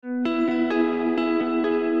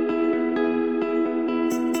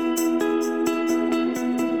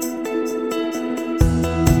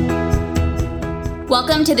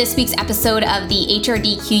Welcome to this week's episode of the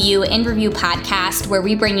HRDQU In Review podcast, where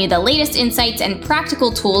we bring you the latest insights and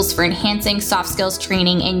practical tools for enhancing soft skills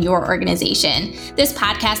training in your organization. This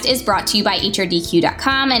podcast is brought to you by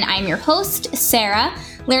HRDQ.com, and I'm your host, Sarah,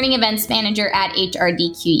 Learning Events Manager at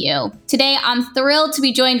HRDQU. Today, I'm thrilled to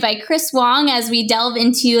be joined by Chris Wong as we delve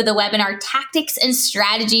into the webinar Tactics and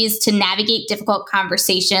Strategies to Navigate Difficult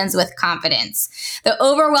Conversations with Confidence. The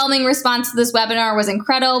overwhelming response to this webinar was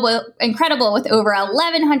incredible with over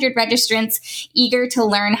 1,100 registrants eager to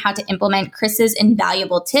learn how to implement Chris's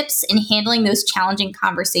invaluable tips in handling those challenging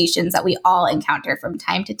conversations that we all encounter from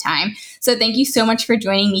time to time. So thank you so much for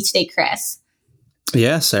joining me today, Chris.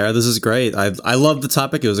 Yeah, Sarah, this is great. I love the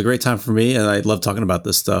topic. It was a great time for me, and I love talking about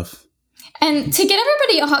this stuff. And to get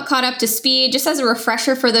everybody caught up to speed, just as a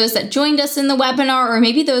refresher for those that joined us in the webinar, or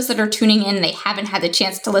maybe those that are tuning in and they haven't had the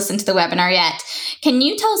chance to listen to the webinar yet, can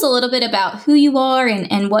you tell us a little bit about who you are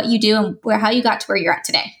and what you do and how you got to where you're at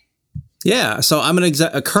today? Yeah, so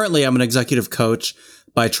currently I'm an executive coach.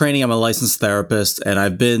 By training, I'm a licensed therapist, and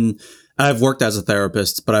I've worked as a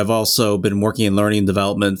therapist, but I've also been working in learning and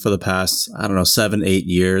development for the past, 7-8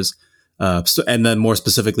 years. And then more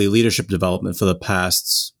specifically, leadership development for the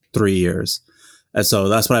past 3 years. And so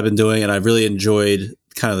that's what I've been doing. And I've really enjoyed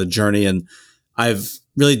kind of the journey. And I've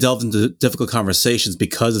really delved into difficult conversations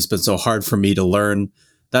because it's been so hard for me to learn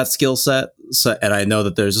that skill set. And I know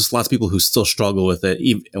that there's just lots of people who still struggle with it.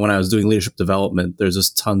 Even when I was doing leadership development, there's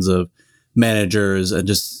just tons of managers and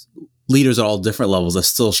just leaders at all different levels that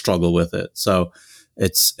still struggle with it. So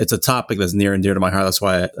it's a topic that's near and dear to my heart.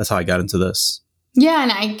 That's how I got into this. Yeah,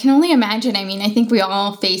 and I can only imagine. I mean, I think we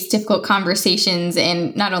all face difficult conversations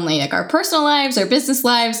in not only like our personal lives or business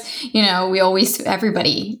lives. You know,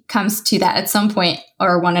 everybody comes to that at some point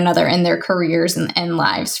or one another in their careers and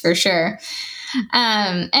lives for sure.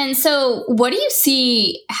 And so what do you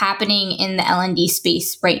see happening in the L&D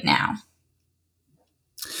space right now?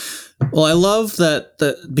 Well, I love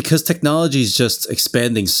that because technology is just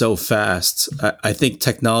expanding so fast. I think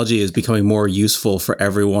technology is becoming more useful for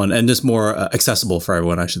everyone and just more accessible for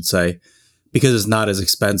everyone, I should say, because it's not as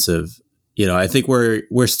expensive. You know, I think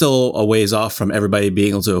we're still a ways off from everybody being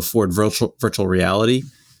able to afford virtual reality,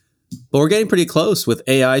 but we're getting pretty close with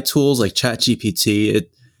AI tools like ChatGPT.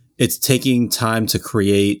 It's taking time to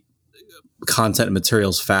create content and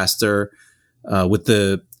materials faster with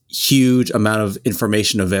the huge amount of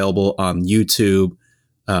information available on YouTube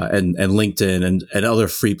and LinkedIn and other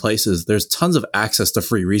free places. There's tons of access to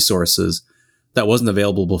free resources that wasn't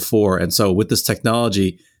available before. And so with this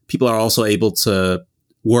technology, people are also able to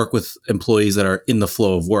work with employees that are in the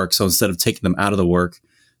flow of work. So instead of taking them out of the work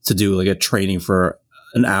to do like a training for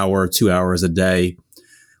an hour, 2 hours a day,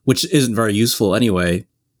 which isn't very useful anyway,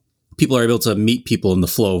 people are able to meet people in the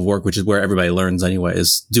flow of work, which is where everybody learns anyway,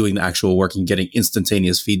 is doing the actual work and getting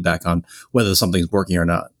instantaneous feedback on whether something's working or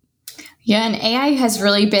not. Yeah, and AI has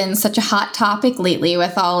really been such a hot topic lately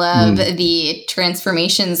with all of the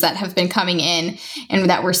transformations that have been coming in and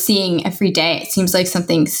that we're seeing every day. It seems like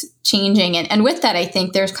something's changing. And with that, I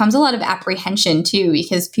think there comes a lot of apprehension too,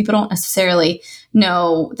 because people don't necessarily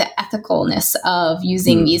know the ethicalness of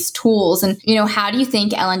using these tools. And, you know, how do you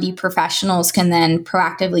think L&D professionals can then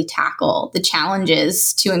proactively tackle the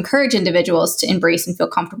challenges to encourage individuals to embrace and feel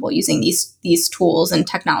comfortable using these tools and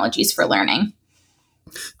technologies for learning?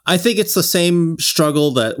 I think it's the same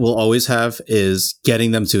struggle that we'll always have, is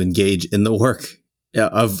getting them to engage in the work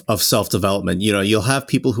of self-development. You know, you'll have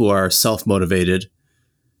people who are self-motivated.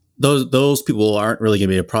 Those people aren't really going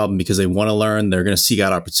to be a problem because they want to learn. They're going to seek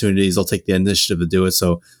out opportunities. They'll take the initiative to do it.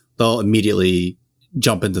 So they'll immediately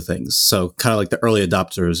jump into things. So kind of like the early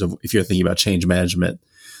adopters of, if you're thinking about change management.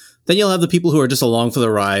 Then you'll have the people who are just along for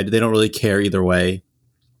the ride. They don't really care either way.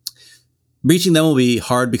 Reaching them will be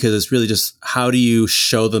hard because it's really just, how do you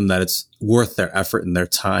show them that it's worth their effort and their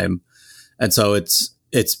time? And so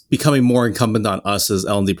it's becoming more incumbent on us as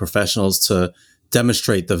L&D professionals to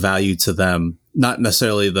demonstrate the value to them, not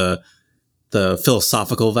necessarily the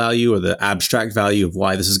philosophical value or the abstract value of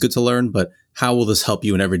why this is good to learn, but how will this help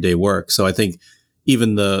you in everyday work? So I think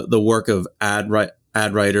even the work of ad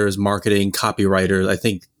writers, marketing, copywriters, I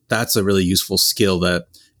think that's a really useful skill that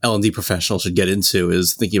L&D professionals should get into,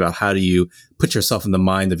 is thinking about how do you put yourself in the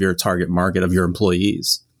mind of your target market, of your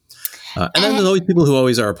employees. And then there's always people who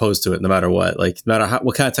always are opposed to it, no matter what. Like, no matter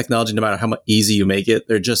what kind of technology, no matter how much easy you make it,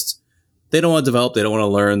 they don't want to develop, they don't want to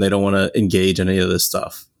learn, they don't want to engage in any of this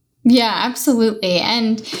stuff. Yeah, absolutely.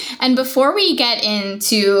 And before we get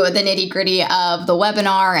into the nitty-gritty of the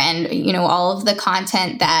webinar and, you know, all of the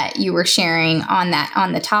content that you were sharing on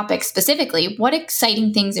the topic specifically, what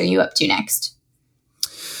exciting things are you up to next?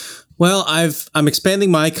 Well, I'm expanding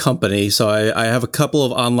my company, so I have a couple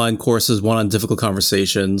of online courses, one on difficult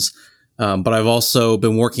conversations, but I've also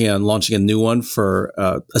been working on launching a new one for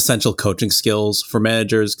essential coaching skills for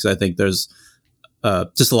managers, because I think there's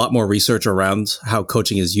just a lot more research around how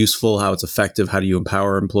coaching is useful, how it's effective, how do you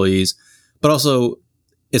empower employees, but also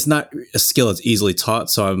it's not a skill that's easily taught.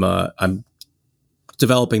 So I'm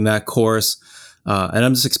developing that course, and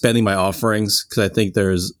I'm just expanding my offerings because I think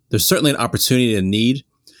there's certainly an opportunity and need.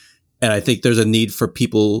 And I think there's a need for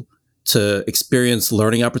people to experience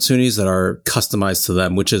learning opportunities that are customized to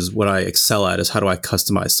them, which is what I excel at, is how do I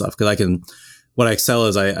customize stuff? Because what I excel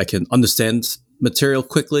is I can understand material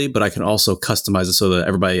quickly, but I can also customize it so that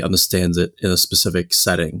everybody understands it in a specific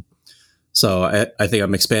setting. So I think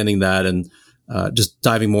I'm expanding that and just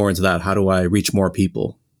diving more into that. How do I reach more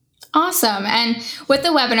people? Awesome. And with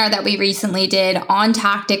the webinar that we recently did on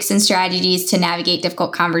tactics and strategies to navigate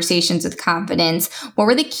difficult conversations with confidence, what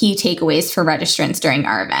were the key takeaways for registrants during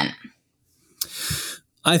our event?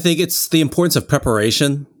 I think it's the importance of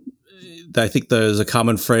preparation. I think there's a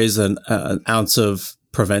common phrase that an ounce of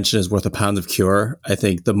prevention is worth a pound of cure. I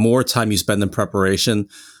think the more time you spend in preparation,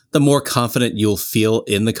 the more confident you'll feel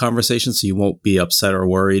in the conversation, so you won't be upset or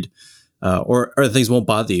worried, or things won't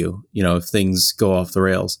bother you, if things go off the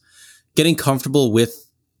rails. Getting comfortable with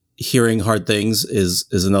hearing hard things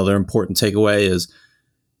is another important takeaway. Is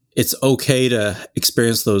it's okay to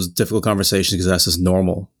experience those difficult conversations because that's just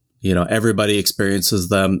normal. Everybody experiences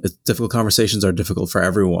them. Difficult conversations are difficult for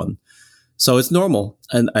everyone. So it's normal.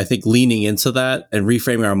 And I think leaning into that and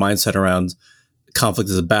reframing our mindset around conflict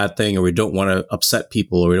is a bad thing, or we don't want to upset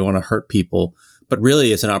people, or we don't want to hurt people. But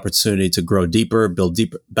really, it's an opportunity to grow deeper, build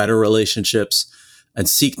deeper, better relationships, and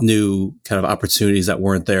seek new kind of opportunities that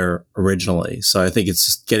weren't there originally. So I think it's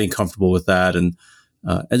just getting comfortable with that and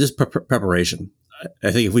just preparation.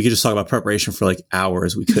 I think if we could just talk about preparation for like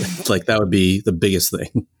hours, we could. That would be the biggest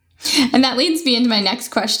thing. And that leads me into my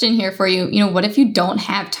next question here for you. What if you don't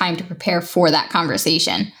have time to prepare for that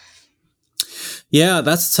conversation? Yeah,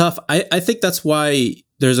 that's tough. I think that's why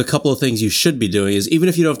there's a couple of things you should be doing. Is even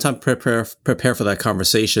if you don't have time to prepare for that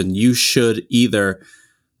conversation, you should either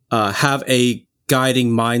have a guiding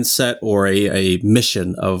mindset or a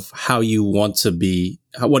mission of how you want to be.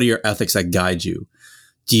 What are your ethics that guide you?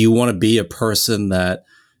 Do you want to be a person that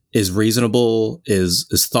is reasonable, is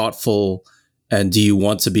thoughtful, and do you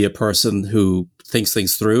want to be a person who thinks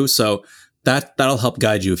things through? So that'll help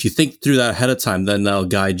guide you. If you think through that ahead of time, then that'll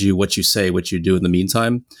guide you what you say, what you do in the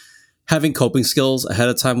meantime. Having coping skills ahead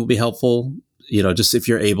of time will be helpful. Just if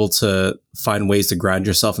you're able to find ways to ground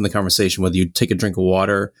yourself in the conversation, whether you take a drink of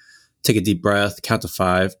water, take a deep breath, count to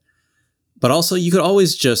 5. But also, you could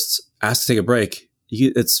always just ask to take a break.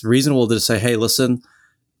 It's reasonable to say, hey, listen,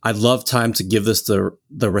 I'd love time to give this the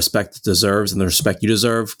respect it deserves and the respect you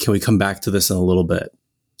deserve. Can we come back to this in a little bit?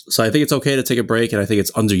 So I think it's okay to take a break, and I think it's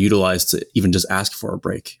underutilized to even just ask for a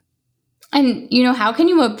break. And, how can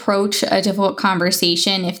you approach a difficult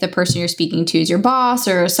conversation if the person you're speaking to is your boss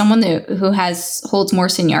or someone who holds more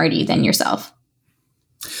seniority than yourself?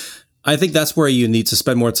 I think that's where you need to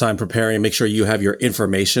spend more time preparing and make sure you have your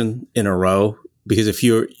information in a row, because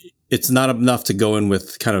it's not enough to go in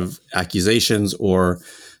with kind of accusations or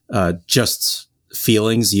just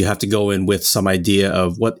feelings. You have to go in with some idea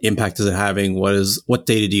of what impact is it having? What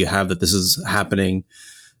data do you have that this is happening?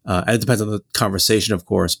 And it depends on the conversation, of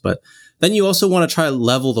course, but then you also want to try to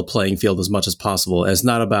level the playing field as much as possible. And it's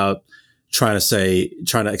not about trying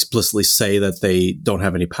to explicitly say that they don't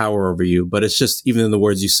have any power over you, but it's just, even in the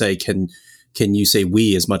words you say, can you say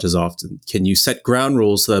we as much as often? Can you set ground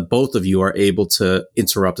rules so that both of you are able to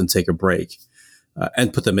interrupt and take a break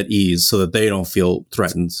and put them at ease so that they don't feel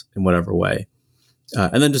threatened in whatever way?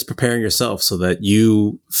 And then just preparing yourself so that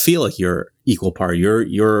you feel like you're equal part.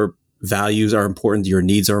 Your values are important. Your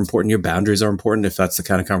needs are important. Your boundaries are important if that's the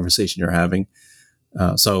kind of conversation you're having.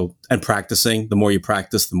 And practicing, the more you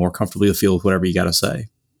practice, the more comfortable you'll feel with whatever you got to say.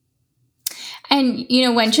 And,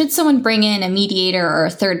 when should someone bring in a mediator or a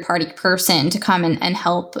third party person to come and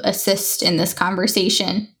help assist in this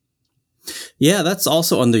conversation? Yeah, that's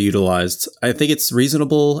also underutilized. I think it's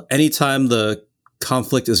reasonable anytime the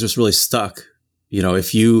conflict is just really stuck.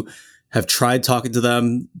 If you have tried talking to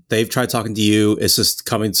them, they've tried talking to you, it's just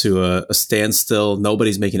coming to a standstill.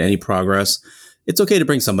 Nobody's making any progress. It's okay to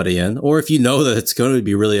bring somebody in. Or if you know that it's going to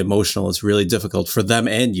be really emotional, it's really difficult for them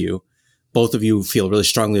and you, both of you feel really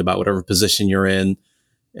strongly about whatever position you're in,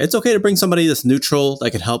 it's okay to bring somebody that's neutral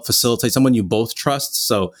that can help facilitate, someone you both trust.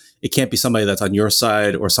 So it can't be somebody that's on your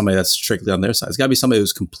side or somebody that's strictly on their side. It's got to be somebody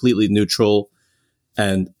who's completely neutral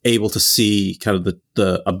and able to see kind of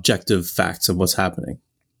the objective facts of what's happening.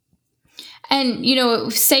 And,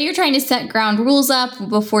 say you're trying to set ground rules up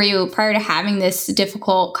prior to having this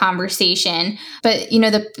difficult conversation, but,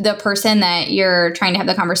 the person that you're trying to have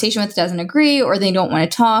the conversation with doesn't agree or they don't want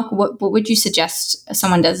to talk. What would you suggest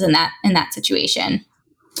someone does in that situation?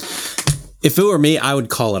 If it were me, I would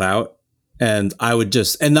call it out, and I would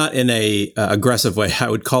and not in a aggressive way. I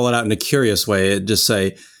would call it out in a curious way and just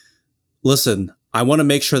say, listen, I want to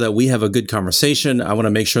make sure that we have a good conversation. I want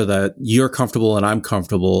to make sure that you're comfortable and I'm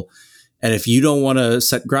comfortable. And if you don't want to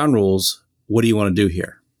set ground rules, what do you want to do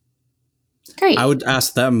here? Great. I would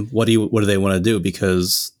ask them, what do they want to do?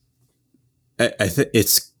 Because I think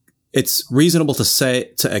it's reasonable to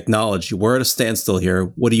acknowledge we're at a standstill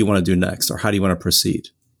here. What do you want to do next? Or how do you want to proceed?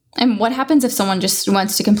 And what happens if someone just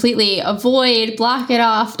wants to completely avoid, block it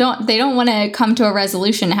off? They don't want to come to a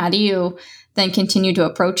resolution. How do you then continue to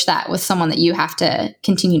approach that with someone that you have to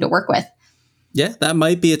continue to work with? Yeah, that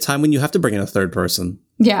might be a time when you have to bring in a third person.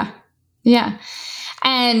 Yeah. Yeah.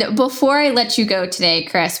 And before I let you go today,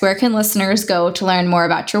 Chris, where can listeners go to learn more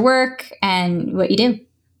about your work and what you do?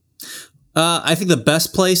 I think the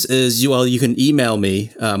best place is you can email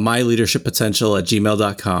me,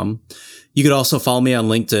 myleadershippotential@gmail.com. You could also follow me on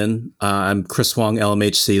LinkedIn. I'm Chris Huang,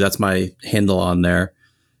 LMHC. That's my handle on there.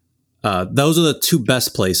 Those are the two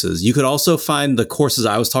best places. You could also find the courses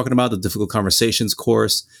I was talking about, the Difficult Conversations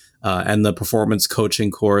course and the Performance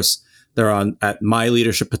Coaching course. They're at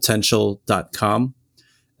myleadershippotential.com.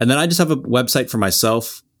 And then I just have a website for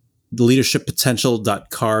myself,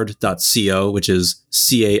 leadershippotential.card.co, which is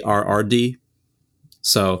CARRD.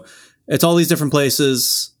 So it's all these different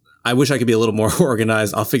places. I wish I could be a little more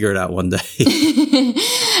organized. I'll figure it out one day.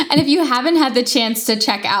 And if you haven't had the chance to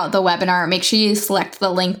check out the webinar, make sure you select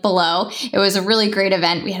the link below. It was a really great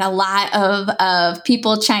event. We had a lot of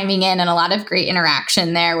people chiming in and a lot of great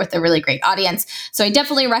interaction there with a really great audience. So I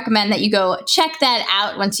definitely recommend that you go check that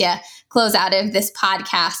out once you close out of this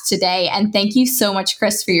podcast today. And thank you so much,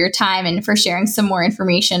 Chris, for your time and for sharing some more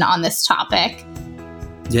information on this topic.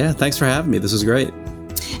 Yeah, thanks for having me. This was great.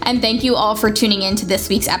 And thank you all for tuning in to this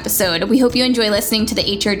week's episode. We hope you enjoy listening to the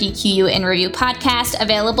HRDQU in Review podcast,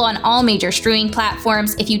 available on all major streaming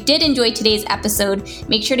platforms. If you did enjoy today's episode,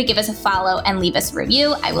 make sure to give us a follow and leave us a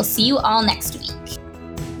review. I will see you all next week.